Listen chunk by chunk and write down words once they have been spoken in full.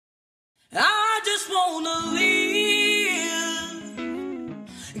just wanna live.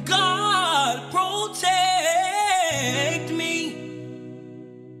 God protect me.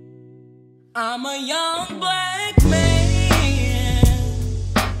 I'm a young black man,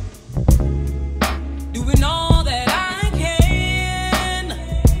 doing all that I can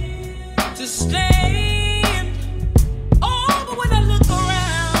to stand. Oh, but when I look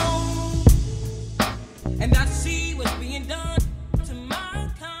around and I see what's being done to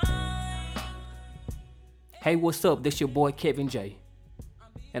my kind. Hey, what's up? This your boy Kevin J.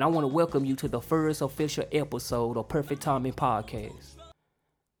 And I want to welcome you to the first official episode of Perfect Timing Podcast.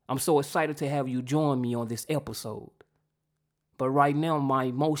 I'm so excited to have you join me on this episode. But right now, my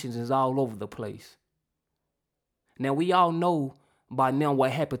emotions is all over the place. Now, we all know by now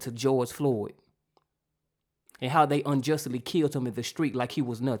what happened to George Floyd and how they unjustly killed him in the street like he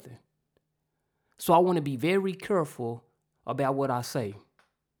was nothing. So I want to be very careful about what I say.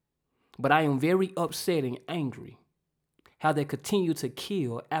 But I am very upset and angry how they continue to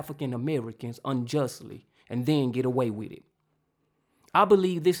kill African Americans unjustly and then get away with it. I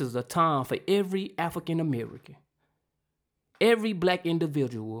believe this is a time for every African American, every black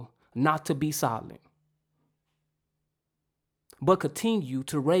individual not to be silent, but continue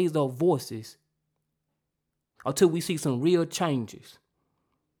to raise our voices until we see some real changes.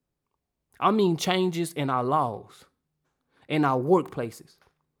 I mean changes in our laws, in our workplaces,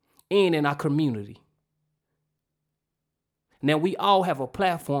 and in our community. Now, we all have a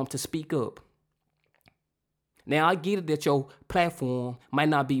platform to speak up. Now, I get it that your platform might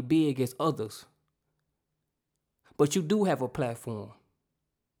not be big as others, but you do have a platform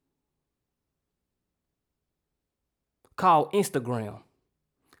called Instagram,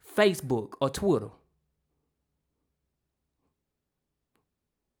 Facebook, or Twitter.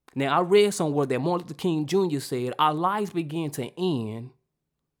 Now, I read somewhere that Martin Luther King Jr. said, our lives begin to end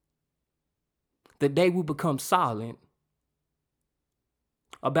the day we become silent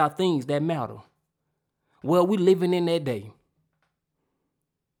about things that matter. Well, we living in that day.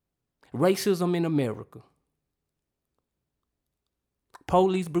 Racism in America.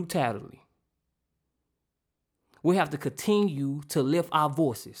 Police brutality. We have to continue to lift our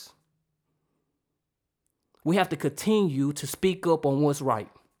voices. We have to continue to speak up on what's right.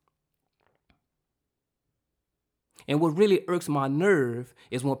 And what really irks my nerve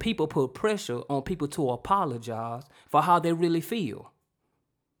is when people put pressure on people to apologize for how they really feel.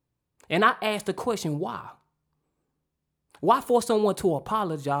 And I ask the question, why? Why force someone to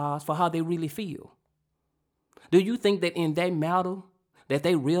apologize for how they really feel? Do you think that in that matter that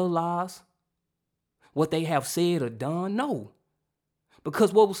they realize what they have said or done? No.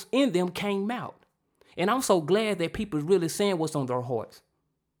 Because what was in them came out. And I'm so glad that people are really saying what's on their hearts.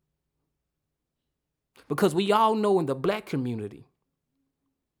 Because we all know in the black community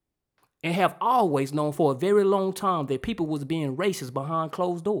and have always known for a very long time that people was being racist behind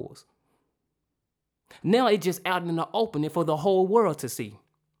closed doors. Now it's just out in the opening for the whole world to see.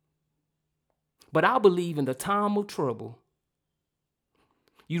 But I believe in the time of trouble,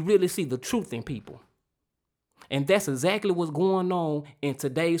 you really see the truth in people. And that's exactly what's going on in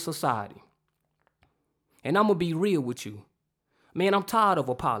today's society. And I'm going to be real with you. Man, I'm tired of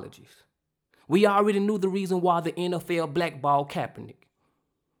apologies. We already knew the reason why the NFL blackballed Kaepernick.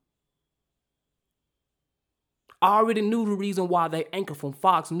 I already knew the reason why the anchor from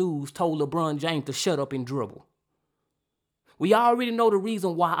Fox News told LeBron James to shut up and dribble. We already know the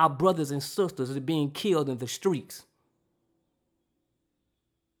reason why our brothers and sisters are being killed in the streets.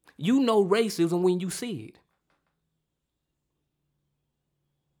 You know racism when you see it.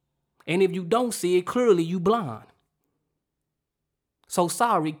 And if you don't see it, clearly you blind. So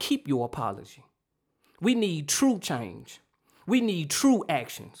sorry, keep your apology. We need true change. We need true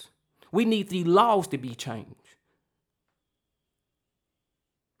actions. We need the laws to be changed.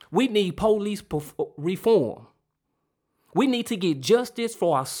 We need police reform. We need to get justice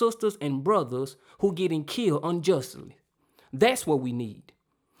for our sisters and brothers who getting killed unjustly. That's what we need.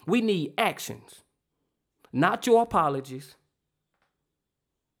 We need actions. Not your apologies.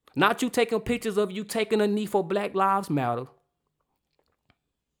 Not you taking pictures of you taking a knee for Black Lives Matter.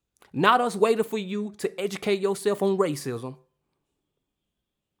 Not us waiting for you to educate yourself on racism.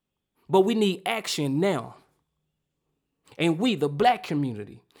 But we need action now. And we, the black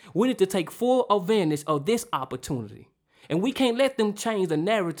community, we need to take full advantage of this opportunity. And we can't let them change the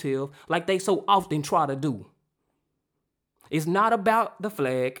narrative like they so often try to do. It's not about the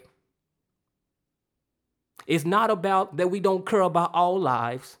flag. It's not about that we don't care about all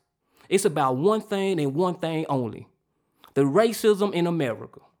lives. It's about one thing and one thing only. The racism in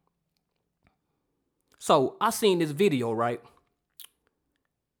America. So I seen this video, right?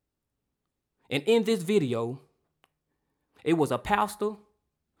 And in this video, it was a pastor,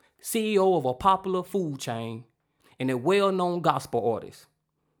 CEO of a popular food chain, and a well-known gospel artist.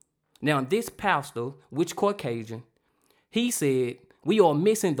 Now, this pastor, which Caucasian, he said we are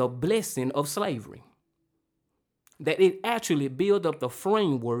missing the blessing of slavery. That it actually built up the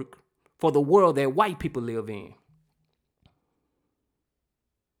framework for the world that white people live in.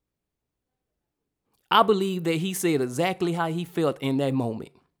 I believe that he said exactly how he felt in that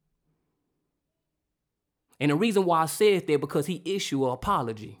moment. And the reason why I said that because he issued an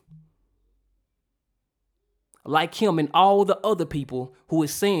apology. Like him and all the other people who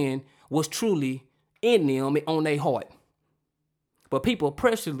is saying was truly in them and on their heart. But people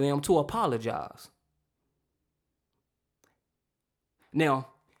pressure them to apologize. Now,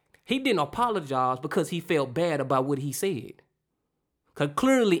 he didn't apologize because he felt bad about what he said. Because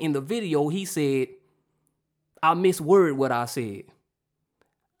clearly in the video, he said, I misworded what I said.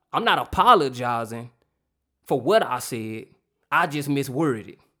 I'm not apologizing for what I said. I just misworded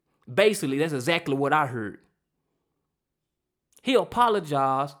it. Basically, that's exactly what I heard. He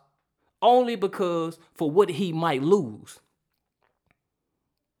apologized only because for what he might lose.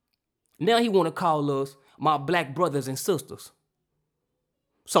 Now he want to call us my black brothers and sisters.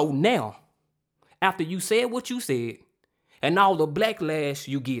 So now, after you said what you said, and all the backlash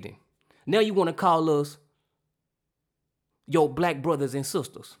you getting, now you want to call us your black brothers and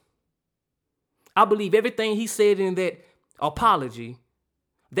sisters. I believe everything he said in that apology,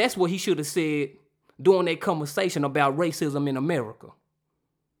 that's what he should have said during that conversation about racism in America.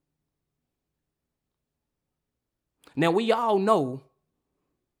 Now, we all know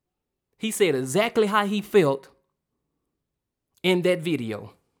he said exactly how he felt in that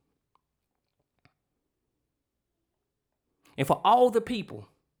video. And for all the people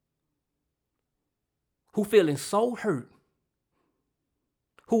who feeling so hurt,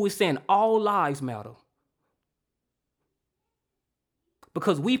 who is saying all lives matter,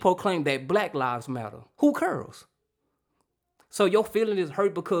 because we proclaim that black lives matter, who cares? So your feeling is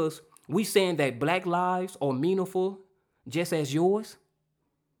hurt because we saying that black lives are meaningful just as yours?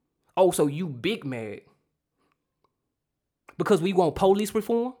 Oh, so you big mad because we want police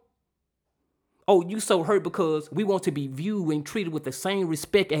reform? Oh, you so hurt because we want to be viewed and treated with the same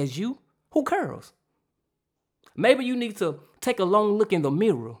respect as you? Who cares? Maybe you need to take a long look in the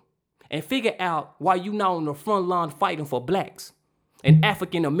mirror and figure out why you're not on the front line fighting for blacks and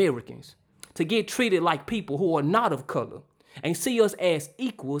African Americans to get treated like people who are not of color and see us as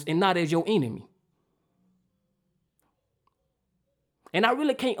equals and not as your enemy. And I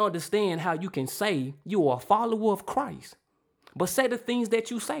really can't understand how you can say you are a follower of Christ, but say the things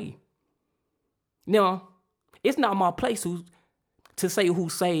that you say. Now, it's not my place to say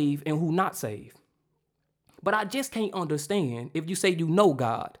who's saved and who not saved. But I just can't understand if you say you know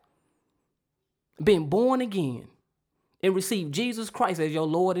God, been born again, and received Jesus Christ as your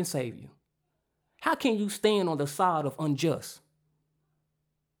Lord and Savior. How can you stand on the side of unjust?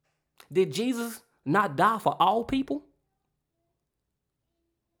 Did Jesus not die for all people?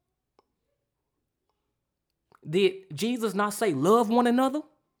 Did Jesus not say love one another?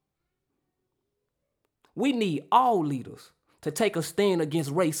 We need all leaders to take a stand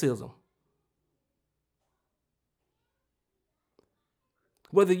against racism.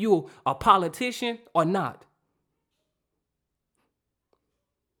 Whether you're a politician or not.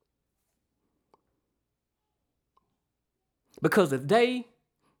 Because if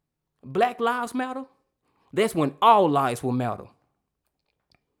Black Lives Matter, that's when all lives will matter.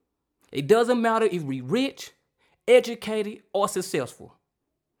 It doesn't matter if we're rich, educated, or successful.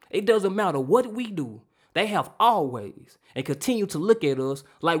 It doesn't matter what we do. They have always and continue to look at us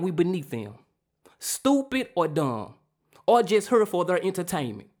like we beneath them. Stupid or dumb, or just here for their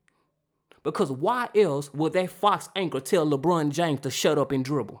entertainment. Because why else would that Fox anchor tell LeBron James to shut up and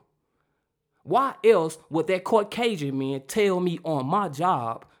dribble? Why else would that Caucasian man tell me on my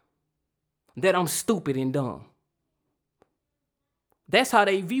job that I'm stupid and dumb? That's how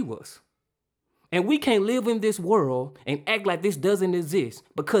they view us. And we can't live in this world and act like this doesn't exist,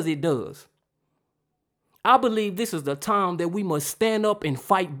 because it does. I believe this is the time that we must stand up and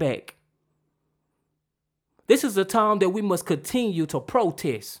fight back. This is the time that we must continue to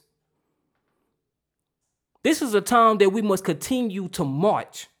protest. This is a time that we must continue to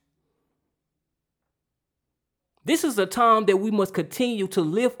march. This is a time that we must continue to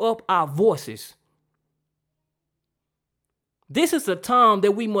lift up our voices. This is a time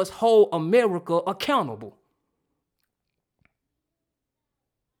that we must hold America accountable.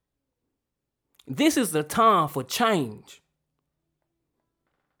 This is the time for change.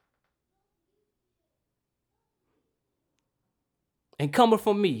 And coming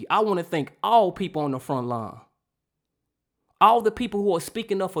from me, I want to thank all people on the front line. All the people who are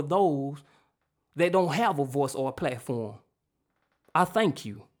speaking up for those that don't have a voice or a platform. I thank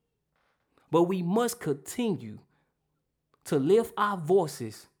you. But we must continue to lift our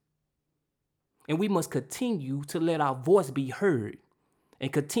voices. And we must continue to let our voice be heard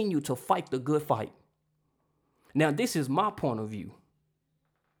and continue to fight the good fight. Now, this is my point of view.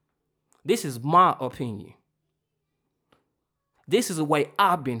 This is my opinion. This is the way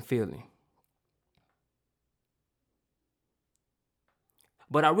I've been feeling.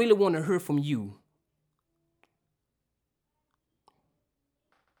 But I really want to hear from you.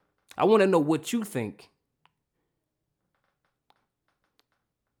 I want to know what you think.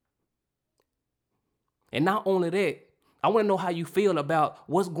 And not only that, I want to know how you feel about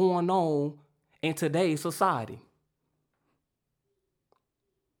what's going on in today's society.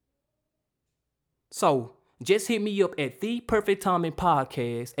 So just hit me up at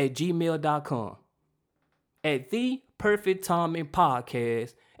theperfecttimingpodcast@gmail.com. At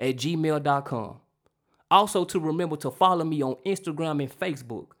theperfecttimingpodcast@gmail.com. Also to remember to follow me on Instagram and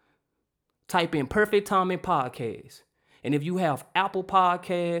Facebook. Type in Perfect Timing Podcast. And if you have Apple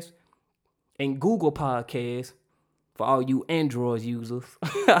Podcasts and Google Podcasts, for all you Android users,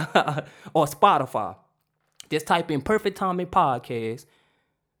 or Spotify, just type in Perfect Timing Podcast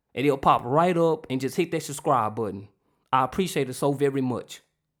and it'll pop right up, and just hit that subscribe button. I appreciate it so very much.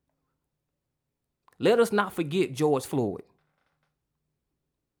 Let us not forget George Floyd,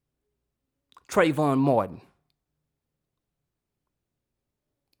 Trayvon Martin,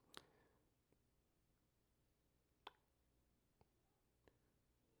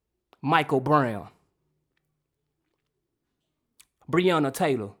 Michael Brown, Breonna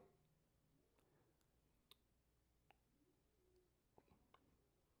Taylor,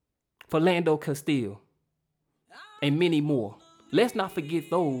 Philando Castile, and many more. Let's not forget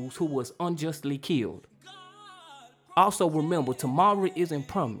those who was unjustly killed. Also remember, tomorrow isn't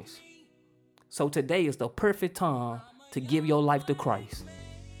promised. So today is the perfect time to give your life to Christ.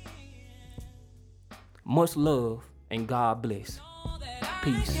 Much love and God bless.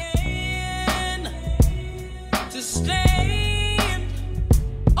 Peace. To stand.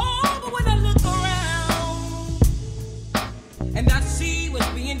 Oh, but when I look around and I see what's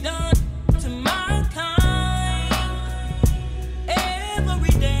being done to my kind,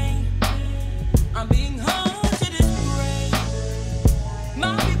 every day I'm being hung to this grave.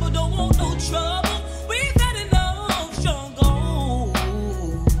 My people don't want no trouble. We